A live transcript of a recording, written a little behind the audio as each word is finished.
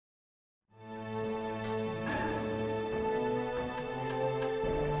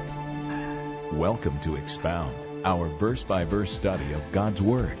Welcome to Expound, our verse-by-verse study of God's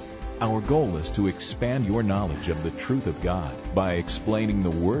Word. Our goal is to expand your knowledge of the truth of God by explaining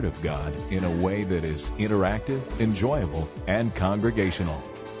the Word of God in a way that is interactive, enjoyable, and congregational.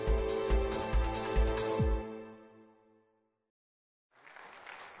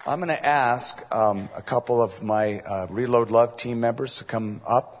 I'm going to ask a couple of my Reload Love team members to come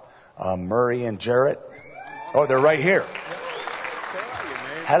up, Murray and Jarrett. Oh, they're right here.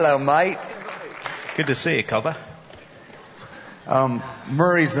 Hello, mate. Good to see you, Cobber.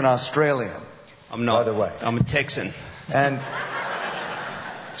 Murray's an Australian. I'm not. By the way. I'm a Texan. And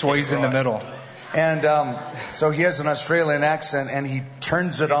that's why he's in the middle. And so he has an Australian accent, and he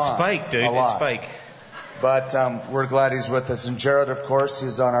turns it on. It's fake, dude. It's fake. But we're glad he's with us. And Jarrett, of course,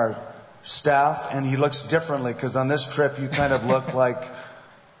 he's on our staff, and he looks differently because on this trip you kind of look like,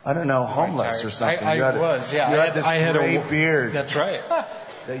 I don't know, homeless or something. I was, yeah. You had this gray beard. That's right.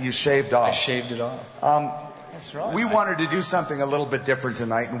 That you shaved off. I shaved it off. That's right. We wanted to do something a little bit different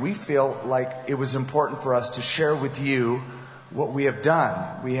tonight, and we feel like it was important for us to share with you what we have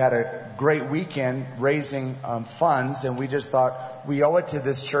done. We had a great weekend raising funds, and we just thought we owe it to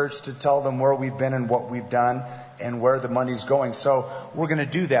this church to tell them where we've been and what we've done and where the money's going. So we're going to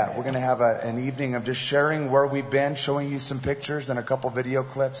do that. We're going to have an evening of just sharing where we've been, showing you some pictures and a couple video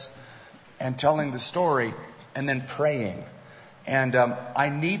clips, and telling the story, and then praying. And I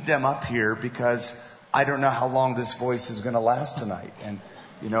need them up here because I don't know how long this voice is going to last tonight. And,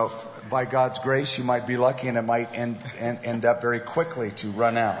 you know, by God's grace, you might be lucky and it might end up very quickly to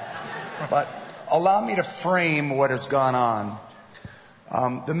run out. But allow me to frame what has gone on.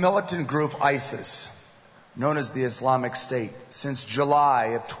 The militant group ISIS, known as the Islamic State, since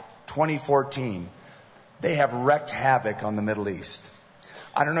July of 2014, they have wreaked havoc on the Middle East.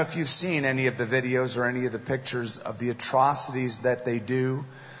 I don't know if you've seen any of the videos or any of the pictures of the atrocities that they do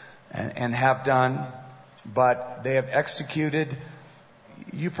and have done, but they have executed,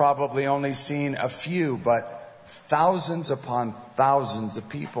 you've probably only seen a few, but thousands upon thousands of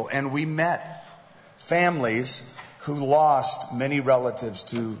people. And we met families who lost many relatives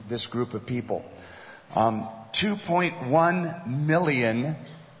to this group of people. 2.1 million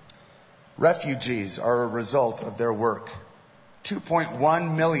refugees are a result of their work.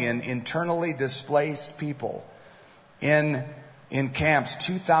 2.1 million internally displaced people in camps,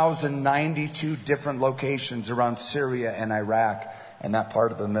 2,092 different locations around Syria and Iraq and that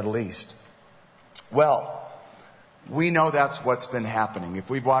part of the Middle East. Well, we know that's what's been happening.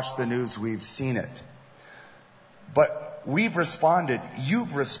 If we've watched the news, we've seen it. But we've responded,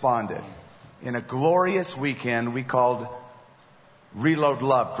 you've responded in a glorious weekend we called Reload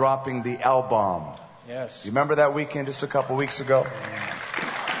Love, dropping the L-bomb. Yes. You remember that weekend just a couple weeks ago?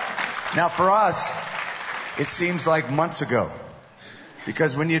 Now for us, it seems like months ago.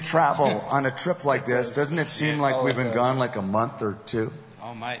 Because when you travel on a trip like this, doesn't it seem like we've been gone like a month or two?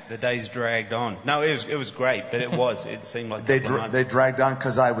 Oh, mate, the days dragged on. No, it was great, but it seemed like they dragged on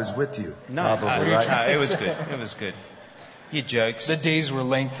because I was with you. No, probably, right? No, it was good. It was good. Your jokes. The days were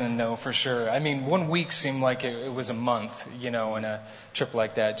lengthened, though, for sure. I mean, 1 week seemed like it was a month, in a trip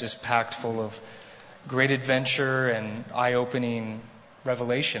like that, just packed full of great adventure and eye-opening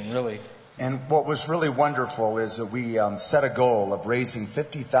revelation, really. And what was really wonderful is that we set a goal of raising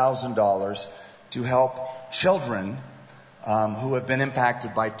 $50,000 to help children who have been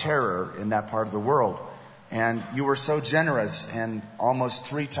impacted by terror in that part of the world. And you were so generous, and almost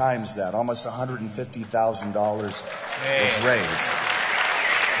 3 times that, almost $150,000 was raised.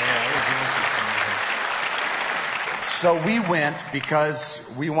 So we went because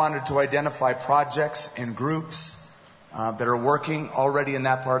we wanted to identify projects and groups that are working already in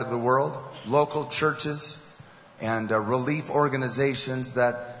that part of the world, local churches and relief organizations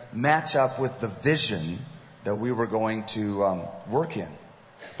that match up with the vision that we were going to work in.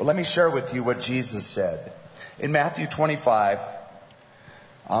 But let me share with you what Jesus said. In Matthew 25,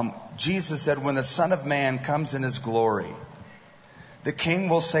 Jesus said, when the Son of Man comes in his glory, the King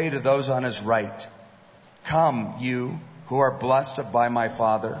will say to those on his right, come, you who are blessed by my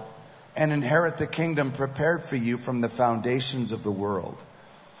Father, and inherit the kingdom prepared for you from the foundations of the world.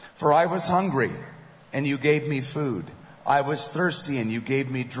 For I was hungry, and you gave me food. I was thirsty, and you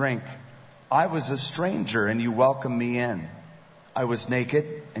gave me drink. I was a stranger, and you welcomed me in. I was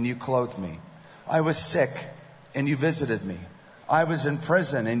naked, and you clothed me. I was sick, and you visited me. I was in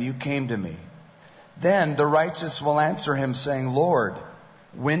prison, and you came to me. Then the righteous will answer him, saying, Lord,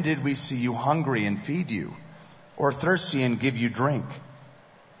 when did we see you hungry and feed you, or thirsty and give you drink?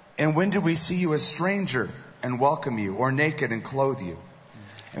 And when did we see you a stranger and welcome you, or naked and clothe you?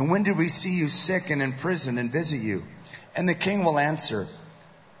 And when did we see you sick and in prison and visit you? And the King will answer,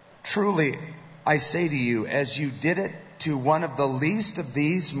 truly, I say to you, as you did it to one of the least of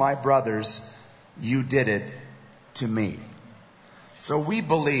these, my brothers, you did it to me. So we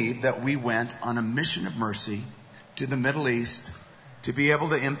believe that we went on a mission of mercy to the Middle East to be able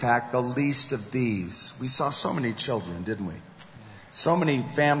to impact the least of these. We saw so many children, didn't we? So many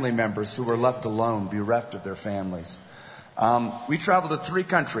family members who were left alone, bereft of their families. We traveled to 3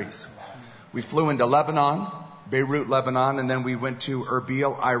 countries. We flew into Lebanon, Beirut, Lebanon, and then we went to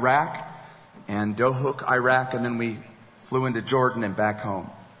Erbil, Iraq, and Dohuk, Iraq, and then we flew into Jordan and back home.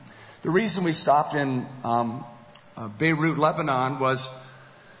 The reason we stopped in Beirut, Lebanon was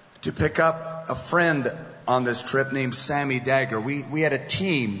to pick up a friend on this trip named Sammy Dagger. We had a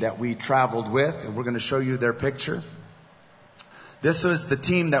team that we traveled with, and we're going to show you their picture. This was the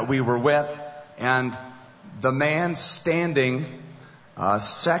team that we were with, and the man standing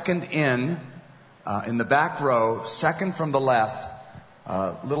second in the back row, second from the left,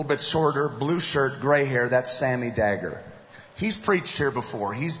 a little bit shorter, blue shirt, gray hair, that's Sammy Dagger. He's preached here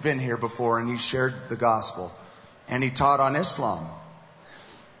before. He's been here before, and he shared the gospel. And he taught on Islam.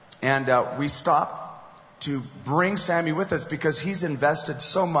 And we stopped to bring Sammy with us because he's invested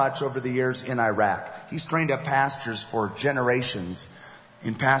so much over the years in Iraq. He's trained up pastors for generations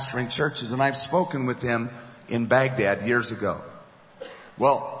in pastoring churches. And I've spoken with him in Baghdad years ago.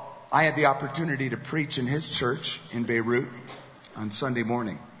 Well, I had the opportunity to preach in his church in Beirut on Sunday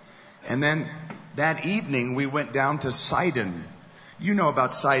morning. And then that evening we went down to Sidon. You know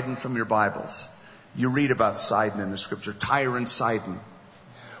about Sidon from your Bibles. You read about Sidon in the scripture, Tyre and Sidon.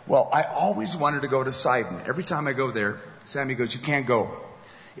 Well, I always wanted to go to Sidon. Every time I go there, Sammy goes, you can't go.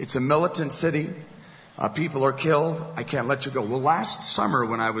 It's a militant city. People are killed. I can't let you go. Well, last summer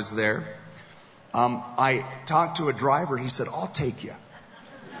when I was there, I talked to a driver. He said, I'll take you.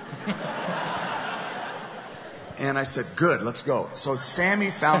 And I said, good, let's go. So Sammy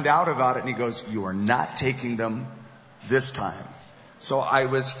found out about it and he goes, you are not taking them this time. So I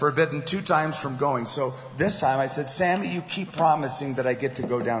was forbidden 2 times from going. So this time I said, Sammy, you keep promising that I get to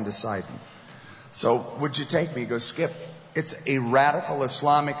go down to Sidon. So would you take me? He goes, Skip, it's a radical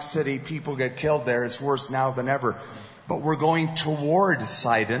Islamic city. People get killed there. It's worse now than ever. But we're going toward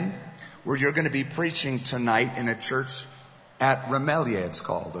Sidon, where you're going to be preaching tonight in a church at Ramelia, it's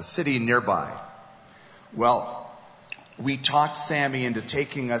called, a city nearby. Well, we talked Sammy into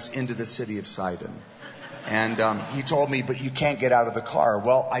taking us into the city of Sidon. And he told me, but you can't get out of the car.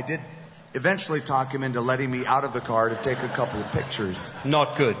 Well, I did eventually talk him into letting me out of the car to take a couple of pictures.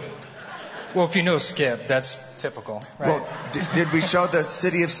 Not good. Well, if you know Skip, that's typical, right? Well, did we show the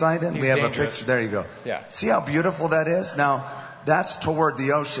city of Sidon? He's we have dangerous. a picture. There you go. Yeah. See how beautiful that is? Now, that's toward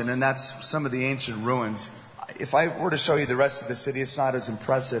the ocean, and that's some of the ancient ruins. If I were to show you the rest of the city, it's not as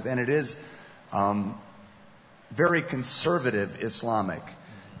impressive, and it is very conservative Islamic.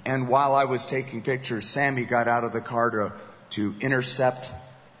 And while I was taking pictures, Sammy got out of the car to intercept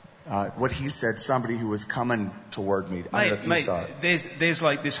what he said, somebody who was coming toward me. I don't know if you saw it. There's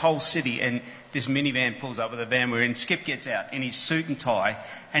like this whole city, and this minivan pulls up with a van we're in. Skip gets out in his suit and tie,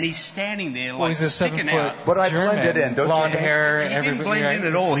 and he's standing there like he's a sticking 7-foot out. But I German, blended in, don't blonde you? hair, He didn't blend right? in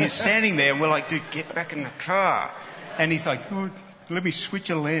at all. He's standing there, and we're like, dude, get back in the car. And he's like, oh, let me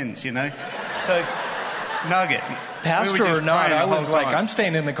switch a lens, you know. So, nugget. Pastor or not, I was like, I'm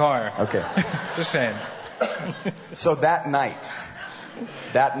staying in the car. Okay. Just saying. So that night,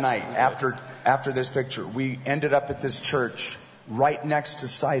 after this picture, we ended up at this church right next to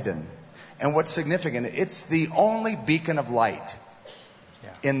Sidon. And what's significant, it's the only beacon of light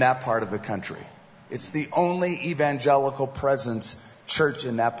in that part of the country. It's the only evangelical presence church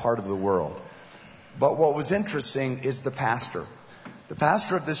in that part of the world. But what was interesting is the pastor. The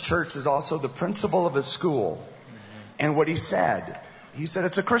pastor of this church is also the principal of a school. And what he said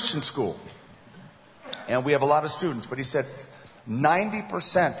it's a Christian school. And we have a lot of students, but he said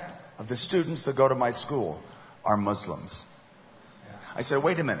 90% of the students that go to my school are Muslims. I said,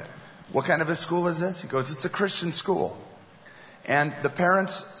 wait a minute. What kind of a school is this? He goes, it's a Christian school. And the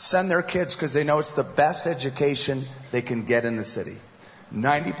parents send their kids because they know it's the best education they can get in the city.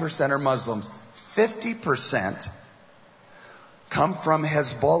 90% are Muslims. 50% come from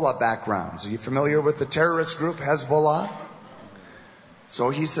Hezbollah backgrounds. Are you familiar with the terrorist group Hezbollah? So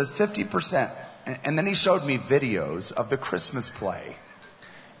he says 50%. And then he showed me videos of the Christmas play.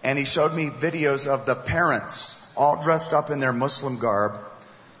 And he showed me videos of the parents all dressed up in their Muslim garb,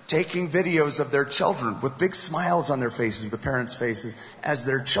 taking videos of their children with big smiles on their faces, the parents' faces, as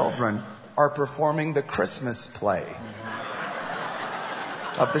their children are performing the Christmas play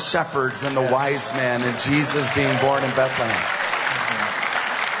of the shepherds and the wise men and Jesus being born in Bethlehem.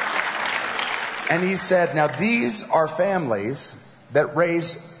 And he said, now these are families that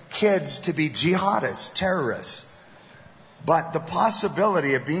raise kids to be jihadists, terrorists. But the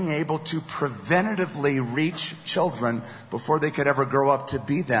possibility of being able to preventatively reach children before they could ever grow up to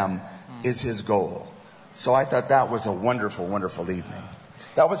be them is his goal. So I thought that was a wonderful, wonderful evening.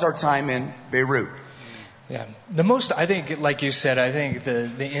 That was our time in Beirut. Yeah. I think, like you said, I think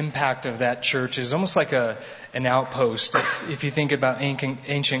the impact of that church is almost like an outpost. If you think about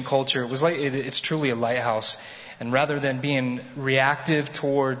ancient culture, it's truly a lighthouse. And rather than being reactive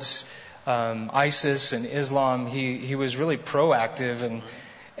towards ISIS and Islam, he was really proactive in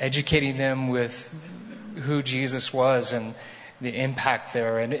educating them with who Jesus was and the impact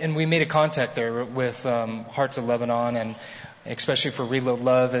there. And we made a contact there with Hearts of Lebanon, and especially for Reload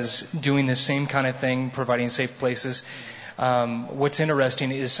Love, is doing the same kind of thing, providing safe places. What's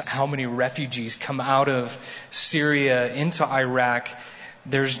interesting is how many refugees come out of Syria into Iraq.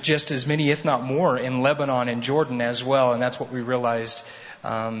 There's just as many, if not more, in Lebanon and Jordan as well, and that's what we realized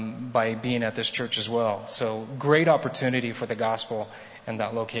by being at this church as well. So great opportunity for the gospel in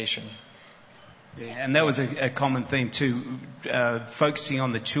that location. Yeah, and that was a common theme too, focusing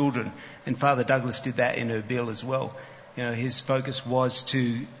on the children. And Father Douglas did that in Erbil as well. You know, his focus was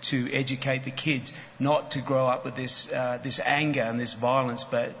to educate the kids, not to grow up with this anger and this violence,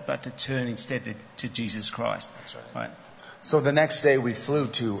 but to turn instead to Jesus Christ. That's right. So the next day we flew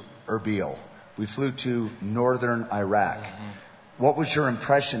to Erbil. We flew to northern Iraq. Mm-hmm. What was your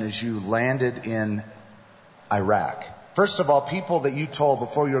impression as you landed in Iraq? First of all, people that you told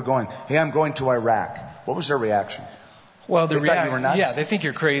before you were going, hey, I'm going to Iraq. What was their reaction? Well, they thought you were nuts? Yeah, they think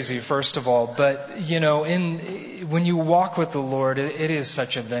you're crazy, first of all. But, when you walk with the Lord, it is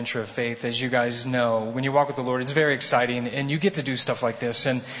such a venture of faith, as you guys know. When you walk with the Lord, it's very exciting, and you get to do stuff like this.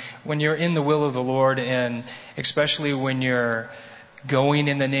 And when you're in the will of the Lord, and especially when you're going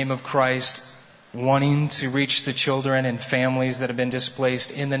in the name of Christ, wanting to reach the children and families that have been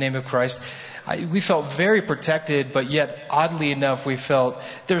displaced in the name of Christ, we felt very protected, but yet, oddly enough, we felt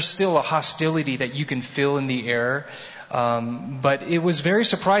there's still a hostility that you can feel in the air. But it was very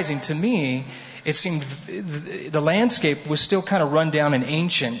surprising to me. It seemed the landscape was still kind of run down and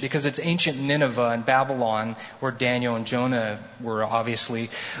ancient, because it's ancient Nineveh and Babylon, where Daniel and Jonah were obviously.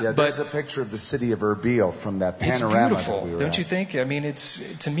 Yeah, there's a picture of the city of Erbil from that panorama. It's beautiful, that we were don't at. you think? I mean,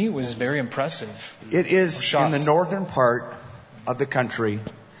 to me it was very impressive. It is in the northern part of the country.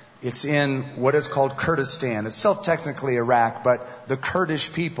 It's in what is called Kurdistan. It's still technically Iraq, but the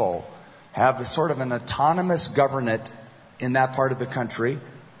Kurdish people have sort of an autonomous government in that part of the country,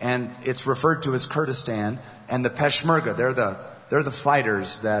 and it's referred to as Kurdistan. And the Peshmerga, they're the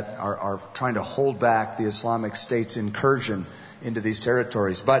fighters that are trying to hold back the Islamic State's incursion into these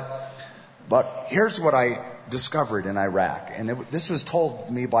territories. But here's what I discovered in Iraq, and this was told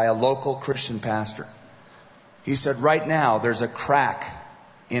me by a local Christian pastor. He said, right now there's a crack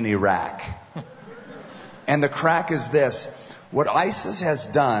in Iraq. And the crack is this. What ISIS has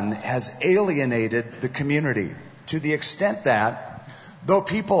done has alienated the community to the extent that, though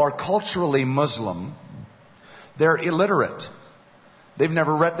people are culturally Muslim, they're illiterate. They've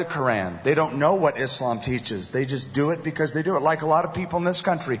never read the Quran. They don't know what Islam teaches. They just do it because they do it, like a lot of people in this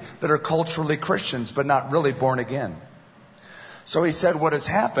country that are culturally Christians but not really born again. So he said what has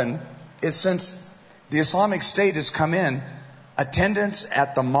happened is, since the Islamic State has come in, attendance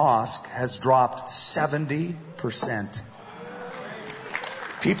at the mosque has dropped 70%.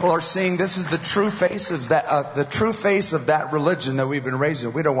 People are seeing this is the true face of that religion that we've been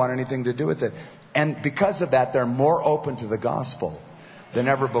raising. We don't want anything to do with it. And because of that, they're more open to the gospel than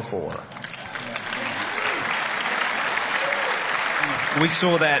ever before. We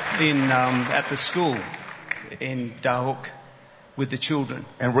saw that at the school in Dahuk with the children.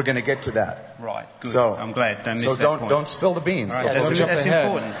 And we're going to get to that. Right. Good. So I'm glad. Don't miss that point. Don't spill the beans. Right. That's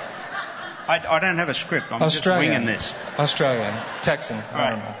important. I don't have a script. I'm Australian. just winging this. Australian. Texan.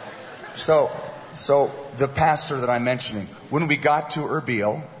 Right. So the pastor that I'm mentioning, when we got to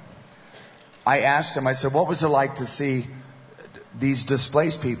Erbil, I asked him, I said, what was it like to see these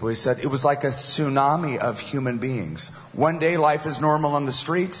displaced people? He said, it was like a tsunami of human beings. One day life is normal on the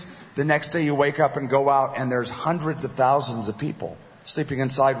streets. The next day you wake up and go out and there's hundreds of thousands of people sleeping in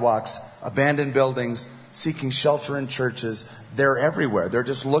sidewalks, abandoned buildings, seeking shelter in churches. They're everywhere. They're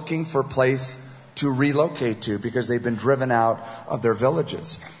just looking for a place to relocate to because they've been driven out of their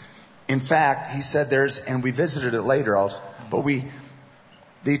villages. In fact, he said and we visited it later,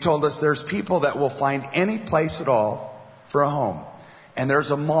 they told us there's people that will find any place at all for a home. And there's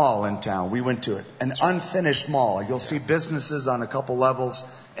a mall in town. We went to it. An unfinished mall. You'll see businesses on a couple levels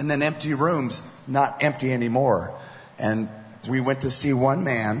and then empty rooms, not empty anymore. And we went to see one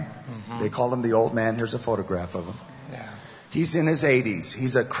man. Mm-hmm. They call him the old man. Here's a photograph of him. Yeah. He's in his 80s.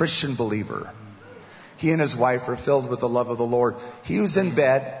 He's a Christian believer. He and his wife are filled with the love of the Lord. He was in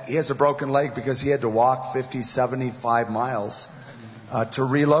bed. He has a broken leg because he had to walk 50, 75 miles to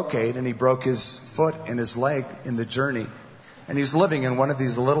relocate, and he broke his foot and his leg in the journey. And he's living in one of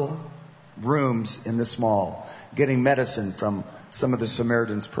these little rooms in this mall, getting medicine from some of the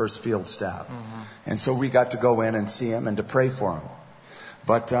Samaritan's Purse field staff. And so we got to go in and see him and to pray for him.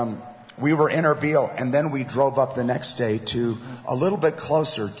 But we were in Erbil, and then we drove up the next day to a little bit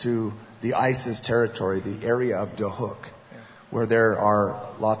closer to the ISIS territory, the area of Dohuk, where there are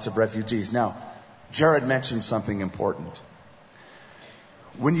lots of refugees. Now, Jarrett mentioned something important.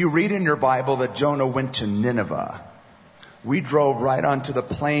 When you read in your Bible that Jonah went to Nineveh, we drove right onto the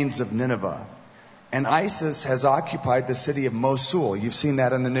plains of Nineveh. And ISIS has occupied the city of Mosul. You've seen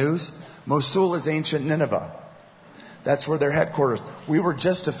that in the news. Mosul is ancient Nineveh. That's where their headquarters. We were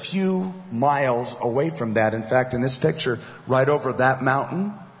just a few miles away from that. In fact, in this picture, right over that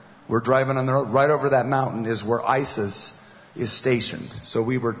mountain, we're driving on the road, right over that mountain is where ISIS is stationed. So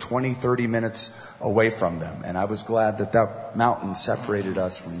we were 20, 30 minutes away from them. And I was glad that that mountain separated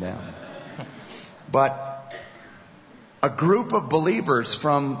us from them. But a group of believers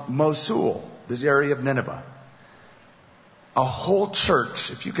from Mosul, this area of Nineveh, a whole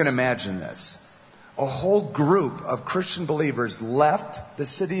church, if you can imagine this, a whole group of Christian believers left the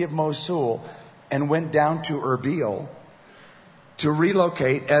city of Mosul and went down to Erbil to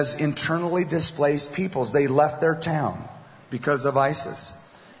relocate as internally displaced peoples. They left their town because of ISIS.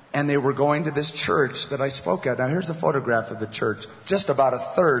 And they were going to this church that I spoke at. Now here's a photograph of the church. Just about a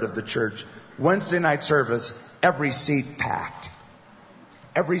third of the church. Wednesday night service, every seat packed.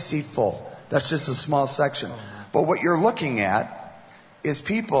 Every seat full. That's just a small section. But what you're looking at is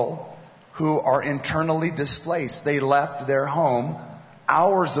people who are internally displaced. They left their home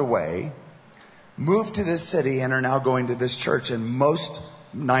hours away, moved to this city, and are now going to this church. And most,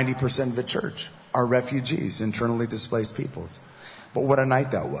 90% of the church, are refugees, internally displaced peoples. But what a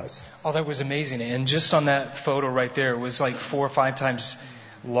night that was. Oh, that was amazing. And just on that photo right there, it was like 4 or 5 times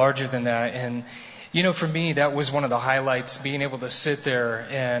larger than that. And, you know, for me, that was one of the highlights, being able to sit there.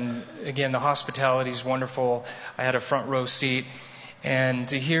 And, again, the hospitality is wonderful. I had a front row seat. And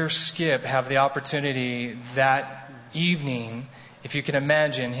to hear Skip have the opportunity that evening, if you can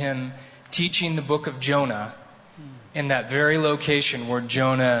imagine him teaching the book of Jonah in that very location where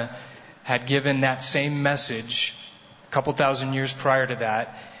Jonah had given that same message a couple thousand years prior to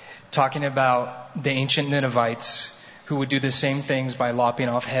that, talking about the ancient Ninevites who would do the same things by lopping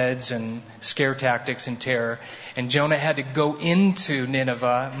off heads and scare tactics and terror. And Jonah had to go into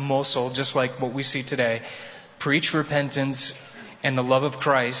Nineveh, Mosul, just like what we see today, preach repentance and the love of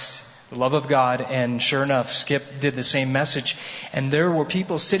Christ, the love of God. And sure enough, Skip did the same message. And there were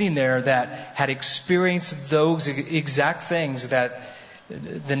people sitting there that had experienced those exact things that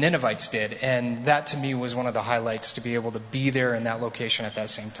the Ninevites did. And that to me was one of the highlights, to be able to be there in that location at that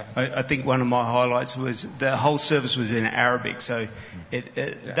same time. I think one of my highlights was the whole service was in Arabic. So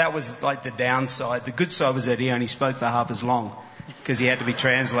that was like the downside. The good side was that he only spoke for half as long because he had to be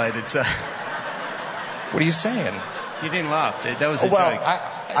translated. So what are you saying? You didn't laugh. That was a joke.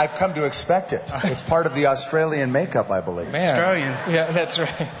 I've come to expect it. It's part of the Australian makeup, I believe. Man. Australian. Yeah, that's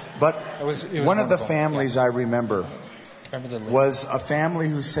right. But it was one of the families I remember was a family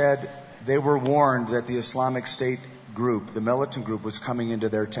who said they were warned that the Islamic State group, the militant group, was coming into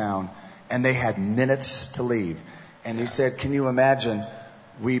their town, and they had minutes to leave. And he said, can you imagine,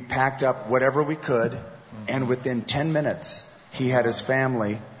 we packed up whatever we could, and within 10 minutes, he had his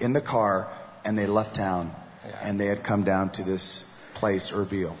family in the car, and they left town. And they had come down to this place,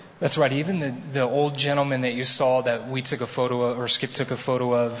 Erbil. That's right. Even the old gentleman that you saw that we took a photo of, or Skip took a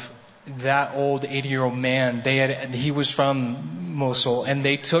photo of, that old 80-year-old man, he was from Mosul, and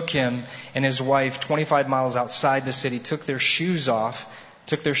they took him and his wife 25 miles outside the city, took their shoes off,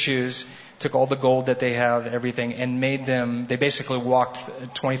 took all the gold that they have, everything, and they basically walked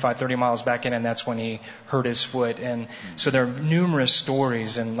 25, 30 miles back in, and that's when he hurt his foot. And so there are numerous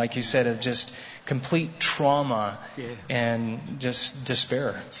stories, and like you said, of just complete trauma and just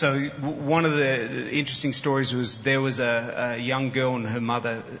despair. So one of the interesting stories was there was a young girl and her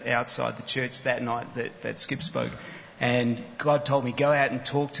mother outside the church that night that Skip spoke. And God told me, go out and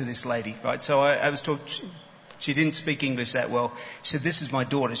talk to this lady, right? So I was talking. She didn't speak English that well. She said, this is my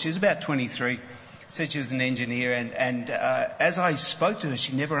daughter. She was about 23. Said she was an engineer. And as I spoke to her,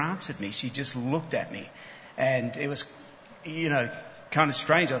 she never answered me. She just looked at me. And it was, kind of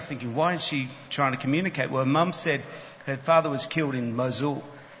strange. I was thinking, why is she trying to communicate? Well, Mum said her father was killed in Mosul.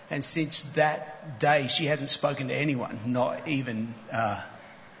 And since that day, she hadn't spoken to anyone, not even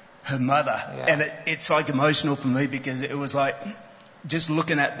her mother. Yeah. And it's like emotional for me because it was like just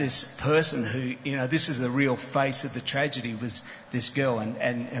looking at this person who, this is the real face of the tragedy, was this girl.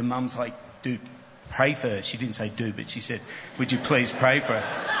 And her mum's like, dude, pray for her. She didn't say do, but she said, would you please pray for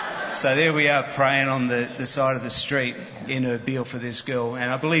her? So there we are praying on the side of the street in Erbil for this girl.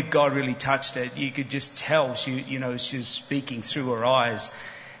 And I believe God really touched her. You could just tell she was speaking through her eyes,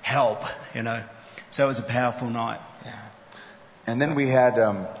 help, So it was a powerful night. Yeah. And then we had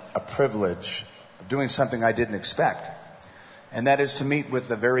a privilege of doing something I didn't expect. And that is to meet with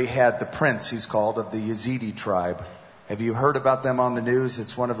the very head, the prince, he's called, of the Yazidi tribe. Have you heard about them on the news?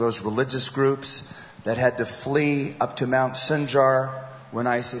 It's one of those religious groups that had to flee up to Mount Sinjar when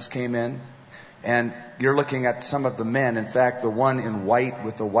ISIS came in. And you're looking at some of the men. In fact, the one in white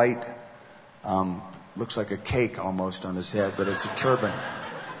with the white, looks like a cake almost on his head, but it's a turban,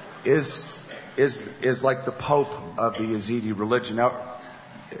 is like the Pope of the Yazidi religion. Now,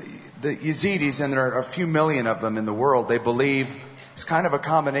 the Yazidis, and there are a few million of them in the world, they believe it's kind of a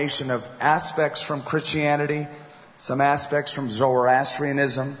combination of aspects from Christianity, some aspects from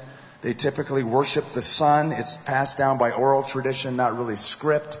Zoroastrianism. They typically worship the sun. It's passed down by oral tradition, not really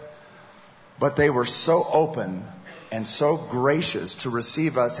script. But they were so open and so gracious to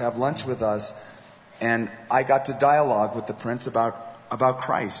receive us, have lunch with us. And I got to dialogue with the prince about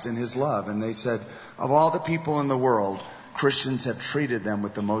Christ and his love. And they said, of all the people in the world, Christians have treated them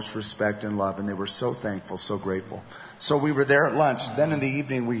with the most respect and love. And they were so thankful, so grateful. So we were there at lunch. Then in the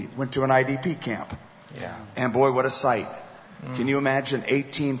evening, we went to an IDP camp. Yeah. And boy, what a sight. Can you imagine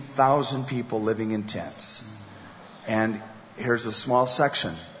 18,000 people living in tents? And here's a small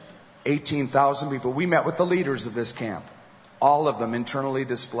section. 18,000 people. We met with the leaders of this camp. All of them internally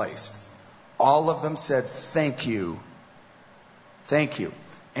displaced. All of them said, thank you. Thank you.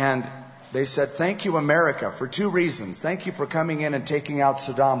 And they said, thank you, America, for two reasons. Thank you for coming in and taking out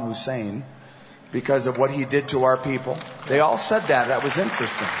Saddam Hussein because of what he did to our people. They all said that. That was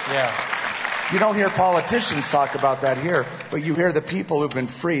interesting. Yeah. You don't hear politicians talk about that here, but you hear the people who've been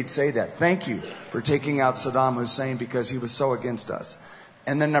freed say that. Thank you for taking out Saddam Hussein because he was so against us.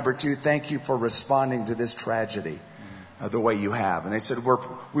 And then number two, thank you for responding to this tragedy the way you have. And they said,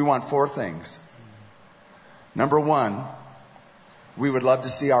 we want four things. Number one, we would love to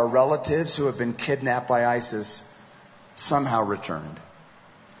see our relatives who have been kidnapped by ISIS somehow returned.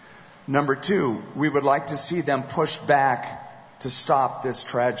 Number two, we would like to see them pushed back to stop this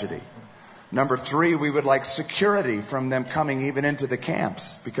tragedy. Number three, we would like security from them coming even into the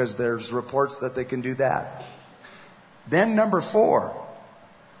camps because there's reports that they can do that. Then number four,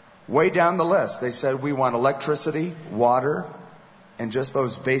 way down the list, they said we want electricity, water, and just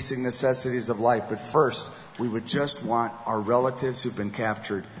those basic necessities of life. But first, we would just want our relatives who've been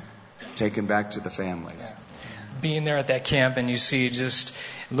captured taken back to the families. Yeah. Being there at that camp and you see it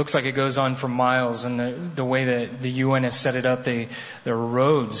looks like it goes on for miles, and the way that the UN has set it up, there are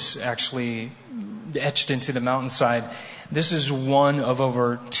roads actually etched into the mountainside. This is one of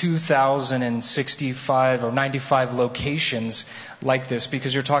over 2,065 or 95 locations like this,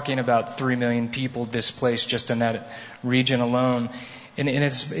 because you're talking about 3 million people displaced just in that region alone. And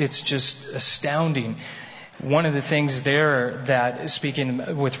it's just astounding. One of the things there that,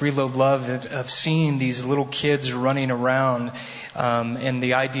 speaking with Reload Love, of seeing these little kids running around, and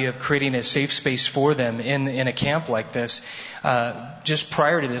the idea of creating a safe space for them in a camp like this. Just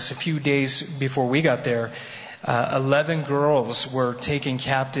prior to this, a few days before we got there, 11 girls were taken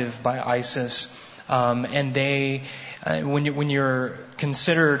captive by ISIS, and they, when you're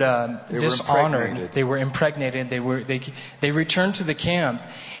considered dishonored, they were impregnated. They returned to the camp.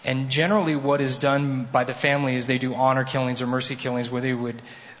 And generally what is done by the family is they do honor killings or mercy killings where they would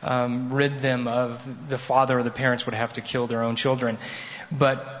rid them of the father or the parents would have to kill their own children.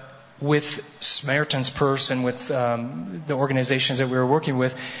 But with Samaritan's Purse and with the organizations that we were working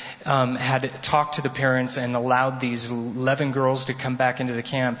with, had talked to the parents and allowed these 11 girls to come back into the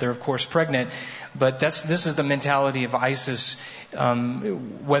camp. They're of course pregnant, but this is the mentality of ISIS.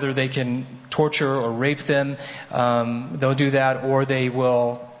 Whether they can torture or rape them, they'll do that, or they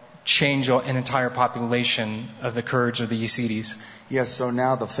will change an entire population of the Kurds or the Yazidis. Yes, so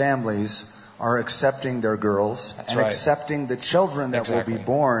now the families are accepting their girls. That's and right. Accepting the children that Exactly. will be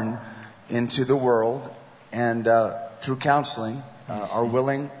born into the world, and through counseling are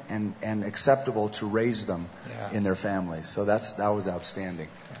willing and acceptable to raise them in their families. So that was outstanding.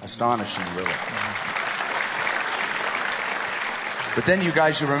 Astonishing, really. But then you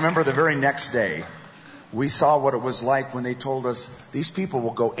guys, you remember the very next day, we saw what it was like when they told us these people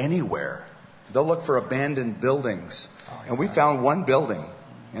will go anywhere. They'll look for abandoned buildings. And we found one building,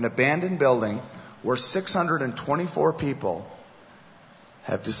 an abandoned building, where 624 people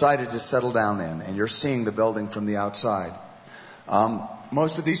have decided to settle down in, and you're seeing the building from the outside.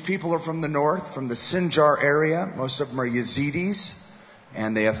 Most of these people are from the north, from the Sinjar area. Most of them are Yazidis,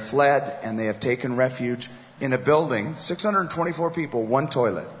 and they have fled and they have taken refuge in a building, 624 people, one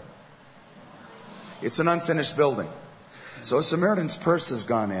toilet. It's an unfinished building. So Samaritan's Purse has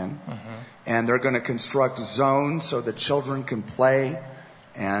gone in, and they're going to construct zones so that children can play.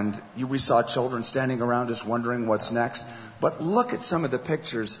 And we saw children standing around just wondering what's next. But look at some of the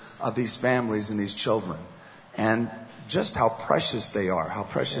pictures of these families and these children, and just how precious they are, how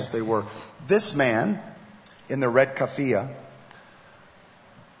precious they were. This man in the red kafia,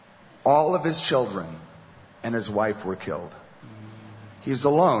 all of his children and his wife were killed. He's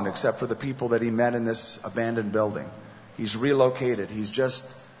alone except for the people that he met in this abandoned building. He's relocated. He's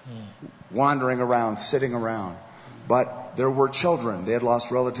just wandering around, sitting around. But there were children. They had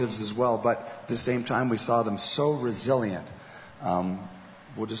lost relatives as well. But at the same time, we saw them so resilient.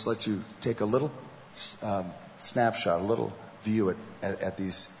 We'll just let you take a little snapshot, a little view at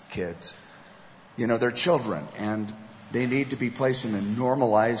these kids. You know, they're children, and they need to be placed in a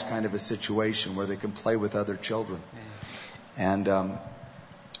normalized kind of a situation where they can play with other children. And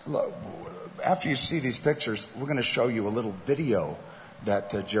look, after you see these pictures, we're going to show you a little video that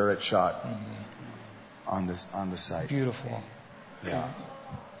Jarrett shot on the site. Beautiful. Yeah.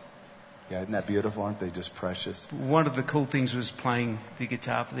 Yeah, isn't that beautiful? Aren't they just precious? One of the cool things was playing the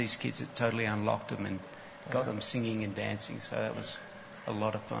guitar for these kids. It totally unlocked them and got them singing and dancing. So that was a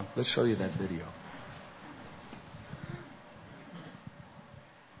lot of fun. Let's show you that video.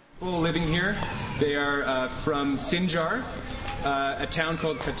 People living here, they are from Sinjar, a town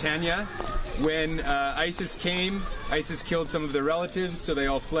called Catania. When ISIS came, ISIS killed some of their relatives, so they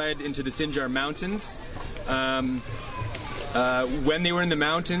all fled into the Sinjar mountains. When they were in the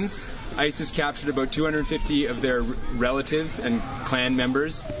mountains, ISIS captured about 250 of their relatives and clan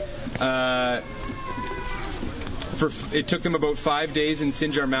members. It took them about 5 days in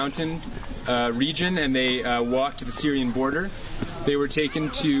Sinjar mountain region, and they walked to the Syrian border. They were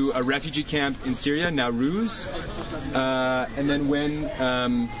taken to a refugee camp in Syria, Nauruz, and then when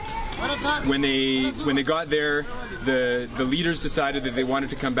they got there, the leaders decided that they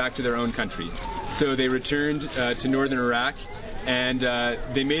wanted to come back to their own country. So they returned to northern Iraq, and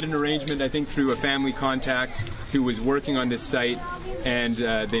they made an arrangement, I think, through a family contact who was working on this site, and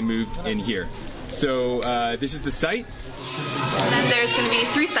they moved in here. So this is the site. And then there's going to be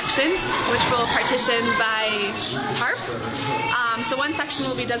 3 sections, which will partition by tarp. So one section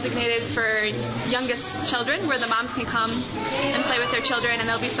will be designated for youngest children, where the moms can come and play with their children, and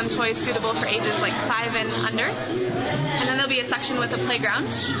there'll be some toys suitable for ages like 5 and under. And then there'll be a section with a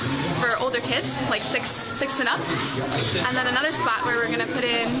playground for older kids, like 6 and up. And then another spot where we're going to put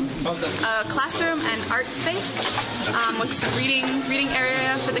in a classroom and art space, with a reading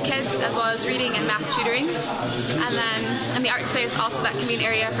area for the kids, as well as reading and math tutoring. And then in the art space, also that can be an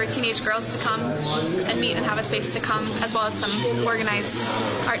area for teenage girls to come and meet and have a space to come, as well as some organized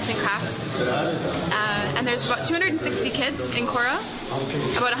arts and crafts. And there's about 260 kids in Cora,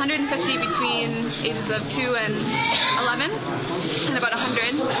 about 150 between ages of 2 and 11, and about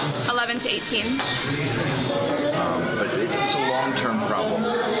 100, 11 to 18. But it's a long-term problem.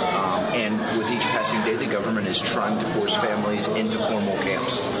 And with each passing day, the government is trying to force families into formal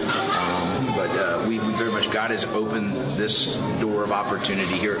camps. But we very much, God has opened this door of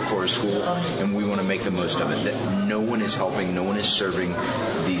opportunity here at Cora School, and we want to make the most of it. That no one is helping, no one is serving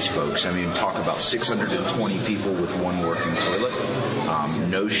these folks. I mean, talk about 620 people with one working toilet,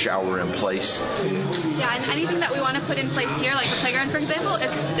 no shower in place. Yeah, and anything that we want to put in place here, like the playground, for example,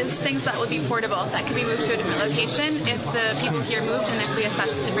 is things that would be portable, that can be moved to a different location if the people here moved and if we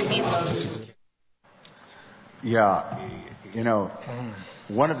assess different needs. Yeah, you know,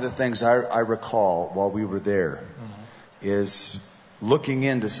 one of the things I recall while we were there is looking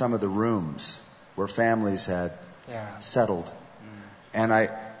into some of the rooms where families had settled. And I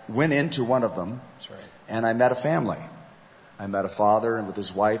went into one of them, and I met a family. I met a father and with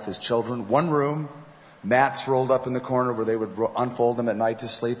his wife, his children. One room, mats rolled up in the corner where they would unfold them at night to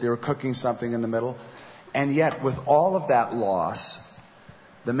sleep. They were cooking something in the middle. And yet, with all of that loss,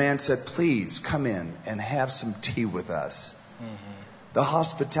 the man said, please come in and have some tea with us. The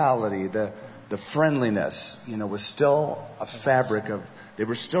hospitality, the friendliness, was still a fabric of, they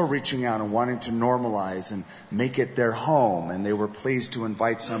were still reaching out and wanting to normalize and make it their home. And they were pleased to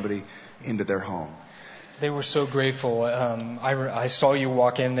invite somebody into their home. They were so grateful. I saw you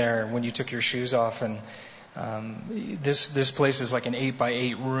walk in there when you took your shoes off, and This place is like an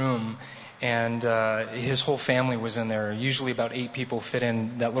 8x8 room, and his whole family was in there. Usually about 8 people fit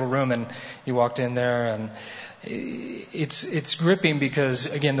in that little room, and he walked in there, and it's gripping because,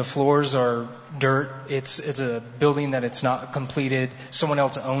 again, the floors are dirt. It's a building that it's not completed. Someone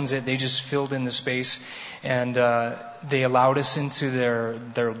else owns it. They just filled in the space, and they allowed us into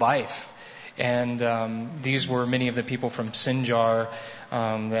their life. And these were many of the people from Sinjar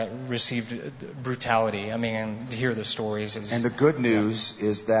that received brutality. I mean, to hear the stories is... And the good news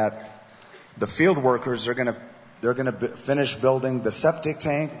is that the field workers are going to finish building the septic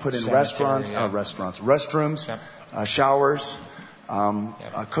tank, put in restrooms, showers,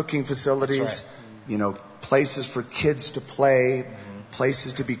 cooking facilities, places for kids to play,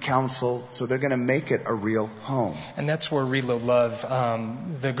 places to be counseled. So they're going to make it a real home. And that's where Reload Love,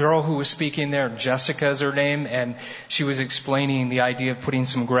 the girl who was speaking there, Jessica is her name, and she was explaining the idea of putting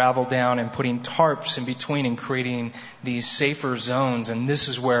some gravel down and putting tarps in between and creating these safer zones. And this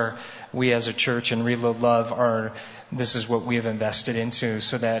is where we as a church and Reload Love this is what we have invested into,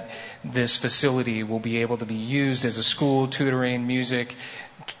 so that this facility will be able to be used as a school, tutoring, music.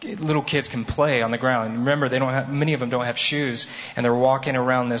 Little kids can play on the ground. Remember, many of them don't have shoes, and they're walking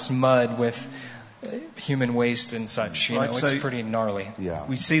around this mud with human waste and such. It's pretty gnarly. Yeah.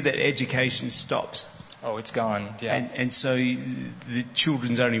 We see that education stops. Oh, it's gone. Yeah. And so the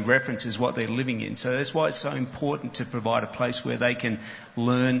children's only reference is what they're living in. So that's why it's so important to provide a place where they can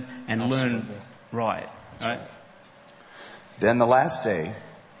learn and learn right. Then the last day,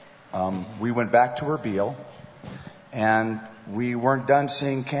 we went back to Erbil, and we weren't done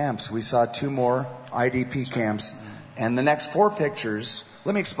seeing camps. We saw 2 more IDP camps. And the next 4 pictures,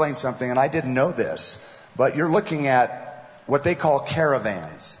 let me explain something, and I didn't know this, but you're looking at what they call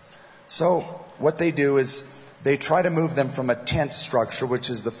caravans. So what they do is they try to move them from a tent structure,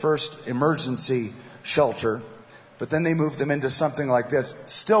 which is the first emergency shelter, but then they move them into something like this.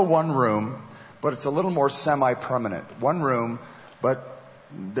 Still one room, but it's a little more semi-permanent. One room, but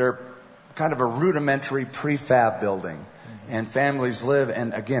they're kind of a rudimentary prefab building. And families live,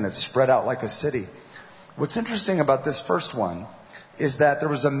 and again, it's spread out like a city. What's interesting about this first one is that there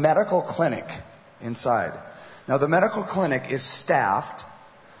was a medical clinic inside. Now, the medical clinic is staffed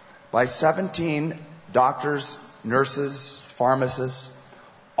by 17 doctors, nurses, pharmacists.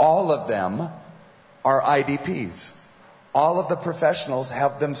 All of them are IDPs. All of the professionals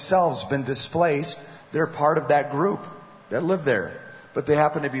have themselves been displaced. They're part of that group that live there. But they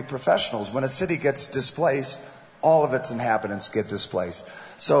happen to be professionals. When a city gets displaced, all of its inhabitants get displaced.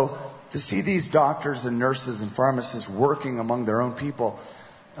 So to see these doctors and nurses and pharmacists working among their own people,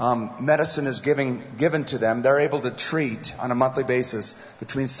 medicine is given to them. They're able to treat on a monthly basis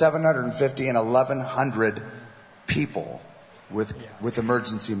between 750 and 1,100 people with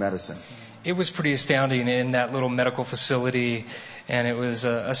emergency medicine. It was pretty astounding in that little medical facility, and it was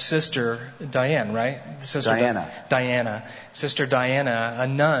a sister, Diane, right? Diana. Sister Diana, a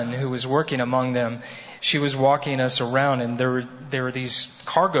nun who was working among them. She was walking us around, and there were these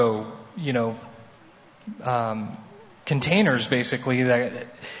cargo, containers basically that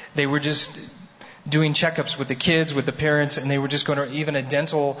they were just doing checkups with the kids, with the parents, and they were just going to even a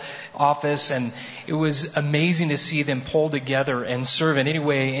dental office, and it was amazing to see them pull together and serve in any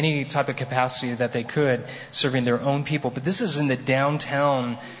way, any type of capacity that they could, serving their own people. But this is in the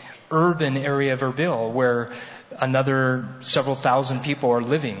downtown urban area of Erbil, where another several thousand people are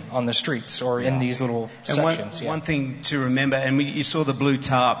living on the streets or in these little sections. One thing to remember, and you saw the blue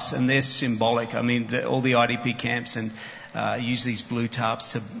tarps, and they're symbolic. I mean, all the IDP camps and use these blue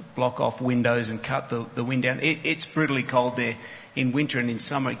tarps to block off windows and cut the wind down. It's brutally cold there in winter, and in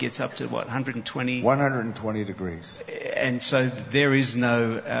summer it gets up to 120? 120 degrees. And so there is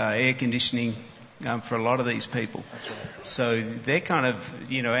no air conditioning for a lot of these people. That's right. So they're kind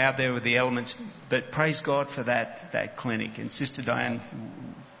of, out there with the elements. But praise God for that clinic. And Sister Diane,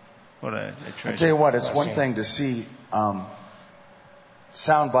 what a treasure. I'll tell you what, it's one thing to see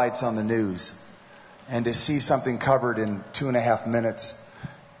sound bites on the news and to see something covered in 2.5 minutes,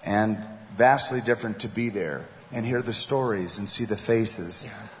 and vastly different to be there and hear the stories and see the faces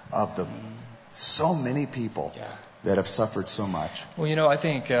of the so many people that have suffered so much. Well, I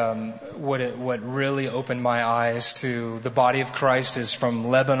think what really opened my eyes to the body of Christ is from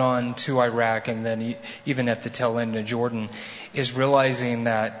Lebanon to Iraq, and then even at the tail end of Jordan, is realizing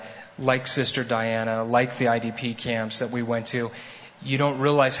that, like Sister Diana, like the IDP camps that we went to, you don't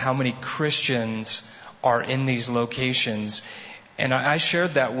realize how many Christians are in these locations. And I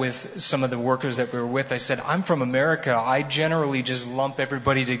shared that with some of the workers that we were with. I said, I'm from America. I generally just lump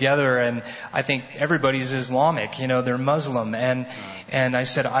everybody together, and I think everybody's Islamic. They're Muslim. And I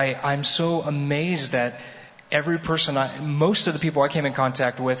said, I'm so amazed that every person, most of the people I came in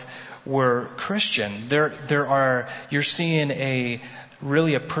contact with were Christian. You're seeing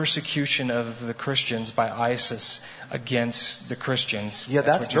really a persecution of the Christians by ISIS against the Christians. Yeah,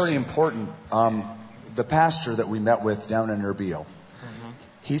 that's very important. The pastor that we met with down in Erbil,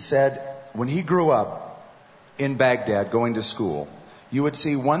 he said when he grew up in Baghdad going to school, you would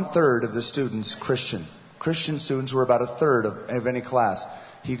see 1/3 of the students Christian. Christian students were about 1/3 of any class.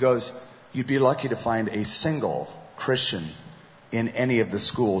 He goes, you'd be lucky to find a single Christian in any of the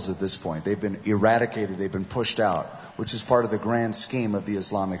schools at this point. They've been eradicated. They've been pushed out, which is part of the grand scheme of the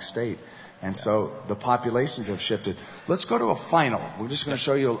Islamic State. And so the populations have shifted. Let's go to a final. We're just going to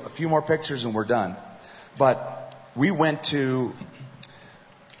show you a few more pictures and we're done. But we went to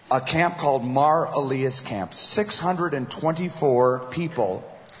a camp called Mar Elias Camp. 624 people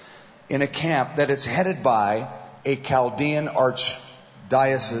in a camp that is headed by a Chaldean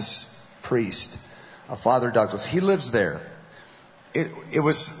archdiocese priest, Father Douglas. He lives there. It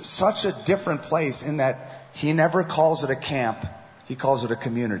was such a different place in that he never calls it a camp. He calls it a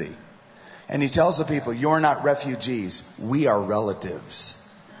community. And he tells the people, you're not refugees. We are relatives.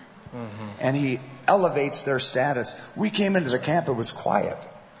 And he elevates their status. We came into the camp. It was quiet.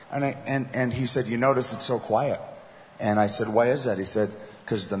 And he said, you notice it's so quiet. And I said, why is that? He said,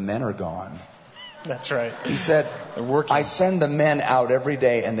 because the men are gone. That's right. He said, I send the men out every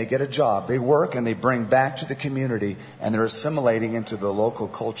day and they get a job. They work and they bring back to the community and they're assimilating into the local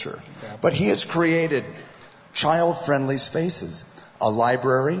culture. Yeah. But he has created child-friendly spaces, a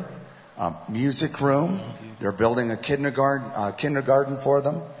library, a music room. They're building a kindergarten for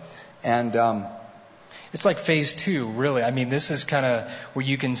them. And it's like phase 2, really. I mean, this is kind of where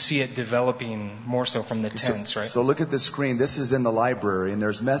you can see it developing more so from the tents, right? So look at the screen. This is in the library, and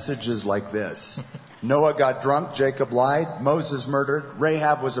there's messages like this. Noah got drunk. Jacob lied. Moses murdered.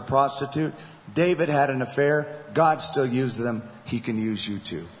 Rahab was a prostitute. David had an affair. God still used them. He can use you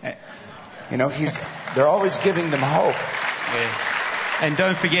too. You know, they're always giving them hope. Yeah. And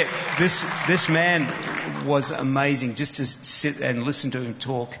don't forget, this man was amazing. Just to sit and listen to him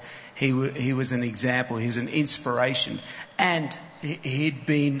talk, he was an example. He was an inspiration. And he'd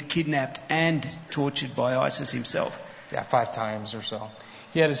been kidnapped and tortured by ISIS himself. Yeah, 5 times or so.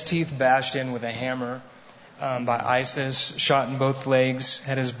 He had his teeth bashed in with a hammer by ISIS, shot in both legs,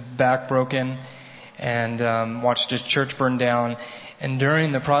 had his back broken, and watched his church burn down. And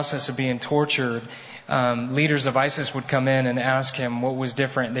during the process of being tortured, leaders of ISIS would come in and ask him what was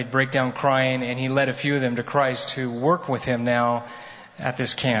different. They'd break down crying, and he led a few of them to Christ who work with him now at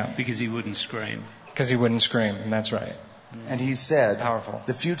this camp. Because he wouldn't scream. Because he wouldn't scream, and that's right. And he said, powerful.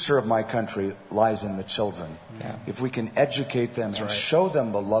 The future of my country lies in the children. Yeah. If we can educate them and show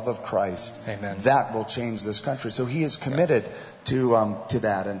them the love of Christ, Amen. That will change this country. So he is committed to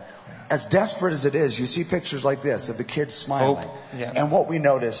that. And as desperate as it is, you see pictures like this of the kids smiling. Yeah. And what we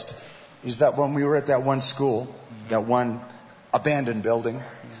noticed is that when we were at that one school, that one abandoned building,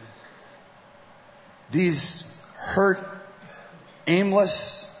 these hurt,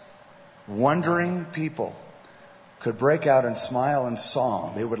 aimless, wandering people could break out and smile and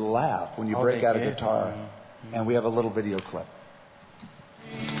song. They would laugh when you break out a guitar. And we have a little video clip.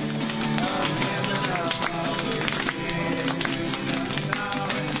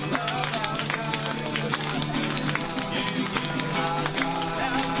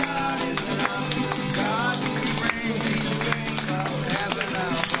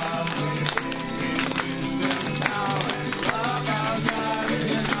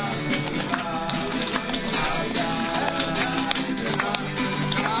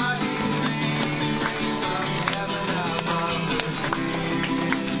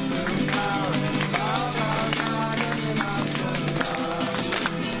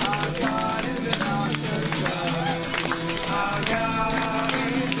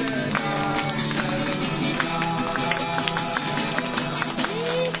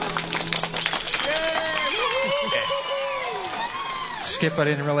 Skip, I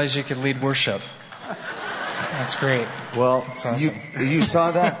didn't realize you could lead worship. That's great. Well, That's awesome. you saw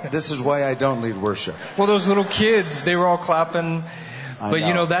that? This is why I don't lead worship. Well, those little kids, they were all clapping. But,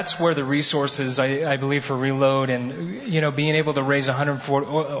 know. That's where the resources, I believe, for Reload and, being able to raise over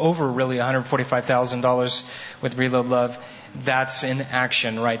 $145,000 with Reload Love, that's in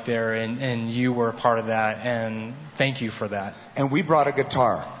action right there. And you were a part of that. And thank you for that. And we brought a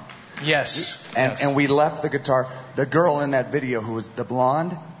guitar. Yes. And we left the guitar. The girl in that video who was the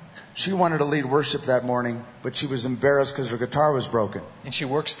blonde, she wanted to lead worship that morning, but she was embarrassed because her guitar was broken. And she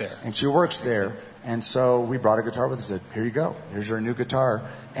works there. And so we brought a guitar with us. I said, here you go. Here's your new guitar.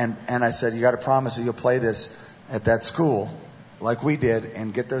 And I said, you got to promise that you'll play this at that school like we did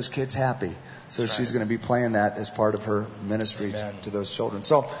and get those kids happy. So she's going to be playing that as part of her ministry to those children.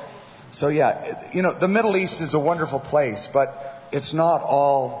 So yeah, you know, the Middle East is a wonderful place, but it's not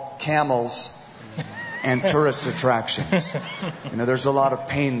all camels and tourist attractions. You know, there's a lot of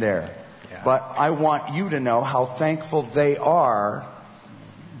pain there. Yeah. But I want you to know how thankful they are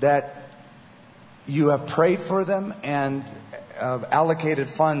that you have prayed for them and allocated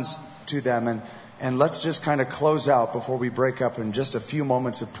funds to them. And let's just kind of close out before we break up in just a few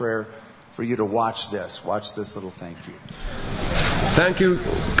moments of prayer for you to watch this. Watch this little thank you. Thank you,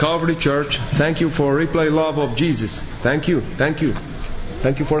 Calvary Church. Thank you for Replay Love of Jesus. Thank you. Thank you.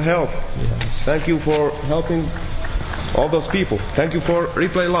 Thank you for help. Thank you for helping all those people. Thank you for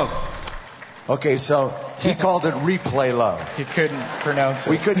Replay Love. Okay, so he called it Replay Love. He couldn't pronounce it.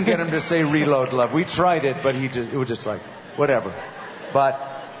 We couldn't get him to say Reload Love. We tried it, but it was just like, whatever. But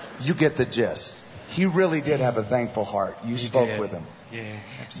you get the gist. He really did have a thankful heart. You spoke with him.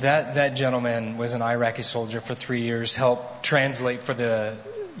 Yeah, that gentleman was an Iraqi soldier for 3 years, helped translate for the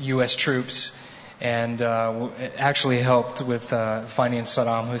U.S. troops, and actually helped with finding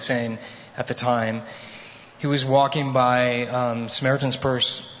Saddam Hussein at the time. He was walking by Samaritan's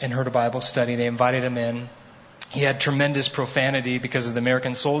Purse and heard a Bible study. They invited him in. He had tremendous profanity because of the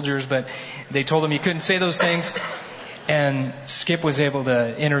American soldiers, but they told him he couldn't say those things. And Skip was able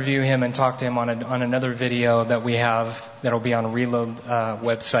to interview him and talk to him on another video that we have that'll be on a Reload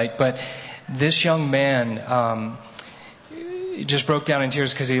website. But this young man just broke down in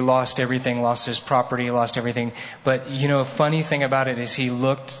tears because he lost everything, lost his property, lost everything. But, you know, a funny thing about it is he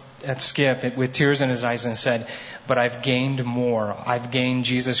looked at Skip with tears in his eyes and said, "But I've gained more. I've gained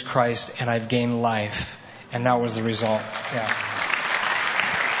Jesus Christ and I've gained life." And that was the result. Yeah.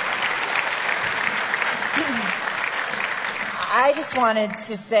 I just wanted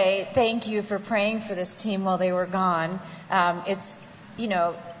to say thank you for praying for this team while they were gone. It's, you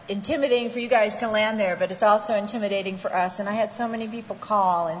know, intimidating for you guys to land there, but it's also intimidating for us. And I had so many people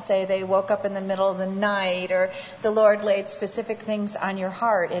call and say they woke up in the middle of the night, or the Lord laid specific things on your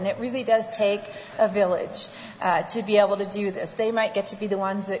heart. And it really does take a village to be able to do this. They might get to be the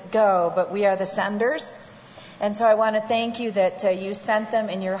ones that go, but we are the senders. And so I want to thank you that you sent them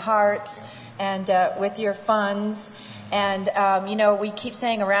in your hearts and with your funds. And, you know, we keep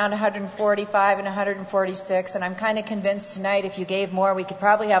saying around 145 and 146, and I'm kind of convinced tonight if you gave more, we could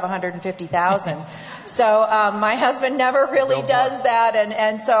probably have 150,000. So my husband never really does that,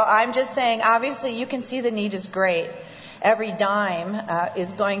 and so I'm just saying, obviously, you can see the need is great. Every dime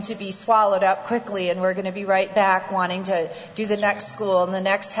is going to be swallowed up quickly, and we're going to be right back wanting to do the next school and the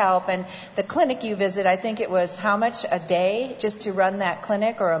next help. And the clinic you visit, I think it was how much a day just to run that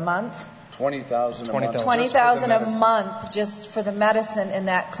clinic, or a month? $20,000 a month. $20,000 a month just for the medicine in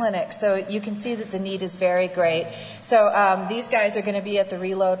that clinic. So you can see that the need is very great. So these guys are going to be at the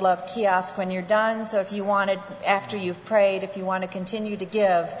Reload Love kiosk when you're done. So if you wanted, after you've prayed, if you want to continue to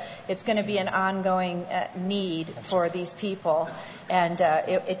give, it's going to be an ongoing need for these people. And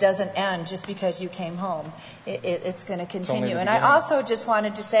it doesn't end just because you came home. It's going to continue. And I also just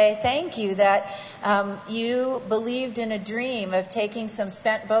wanted to say thank you that you believed in a dream of taking some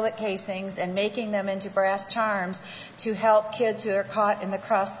spent bullet casings and making them into brass charms to help kids who are caught in the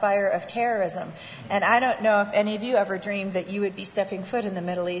crossfire of terrorism. And I don't know if any of you ever dreamed that you would be stepping foot in the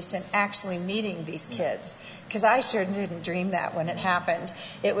Middle East and actually meeting these kids. Because I sure didn't dream that when it happened.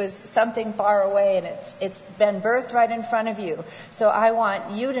 It was something far away, and it's been birthed right in front of you. So I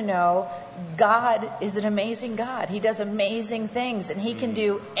want you to know God is an amazing God. He does amazing things, and He can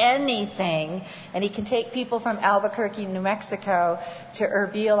do anything. And He can take people from Albuquerque, New Mexico to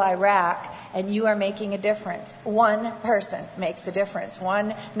Erbil, Iraq, and you are making a difference. One person makes a difference.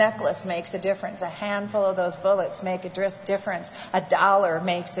 One necklace makes a difference. A handful of those bullets make a difference. $1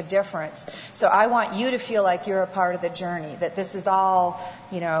 makes a difference. So I want you to feel like you're a part of the journey, that this is all,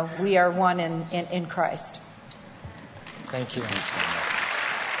 you know, we are one in Christ. Thank you.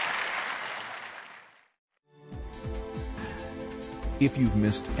 If you've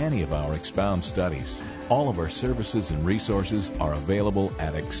missed any of our Expound studies, all of our services and resources are available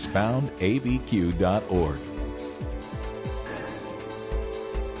at expoundabq.org.